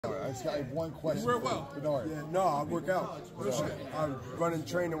just got one question. You work well. Bernard. Yeah, no, I work out. I run and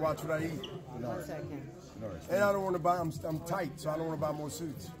train and watch what I eat. Bernard. And I don't want to buy. I'm tight, so I don't want to buy more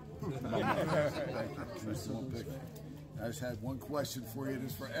suits. Thank you. Just one pick. I just had one question for you.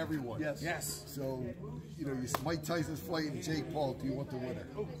 This is for everyone. Yes. Yes. So, you know, Mike Tyson's fighting Jake Paul. Do you want the winner?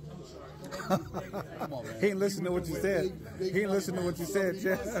 Come on, man. He ain't listen to what you said. He ain't listen to what you said,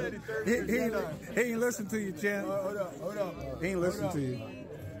 Champ. He ain't listen to you, Champ. Hold up. He ain't listen to you.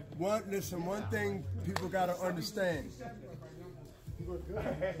 One thing people got to understand.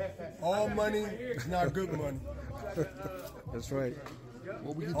 All money is not good money. That's right.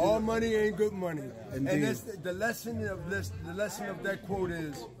 All money ain't good money. Indeed. And that's the lesson of that quote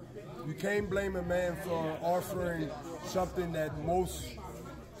is you can't blame a man for offering something that most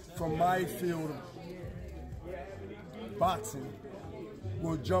from my field of boxing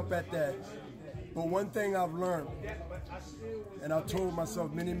will jump at that. But one thing I've learned, and I've told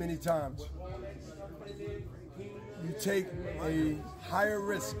myself many, many times, you take a higher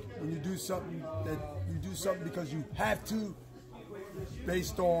risk when you do something because you have to,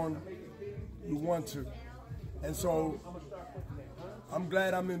 based on you want to. And so I'm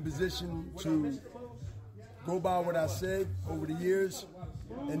glad I'm in position to go by what I said over the years,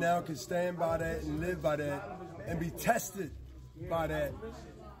 and now can stand by that and live by that and be tested by that.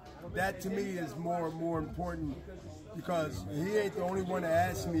 That to me is more and more important, because he ain't the only one that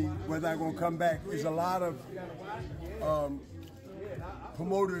asked me whether I'm going to come back. There's a lot of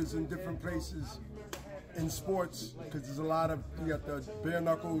promoters in different places in sports, because there's a lot of, you got the bare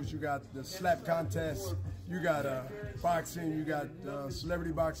knuckles, you got the slap contest, you got boxing, you got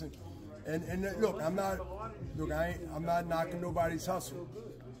celebrity boxing, and look, I'm not knocking nobody's hustle,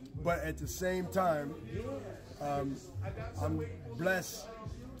 but at the same time, I'm blessed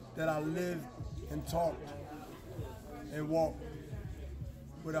that I lived and talked and walked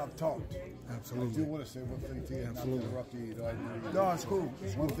what I've talked. Absolutely. I do want to say one thing to you. Absolutely. Not to interrupt you. No, it's cool.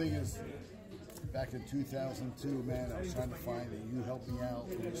 One thing is, back in 2002, man, I was trying to find it. You helped me out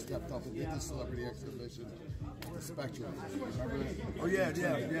when you stepped up and did the celebrity exhibition, the Spectrum. Remember that? Oh yeah.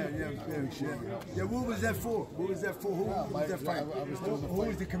 What was that for? Who was that fight? Who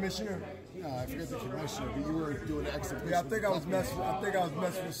was the commissioner? No, I forget the commissioner, but you were doing an exhibition. Yeah, I think I was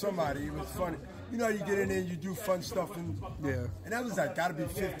messing with somebody. It was funny. You know, you get in there and you do fun stuff, and that was like gotta be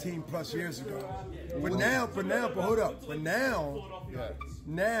 15 plus years ago. But now, hold up. But now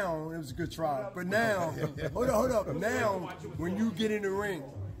it was a good trial. But now, hold up. Now, when you get in the ring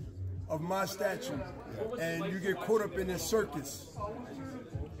of my stature and you get caught up in this circus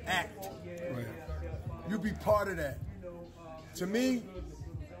act, you be part of that. To me,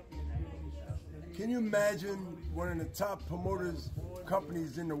 can you imagine one of the top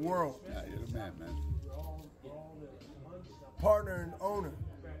companies in the world? Yeah, you're the man. Partner and owner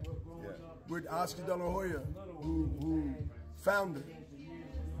with Oscar De La Hoya, who founded,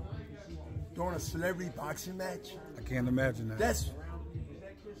 doing a celebrity boxing match. I can't imagine that. That's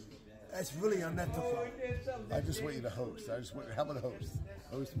really unethical. I just want you to host. How about a host?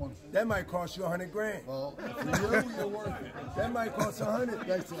 Host one. That might cost you $100 grand. Well, for you, you're worth it. That might cost $100.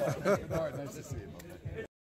 Thanks a lot. All right, nice to see you.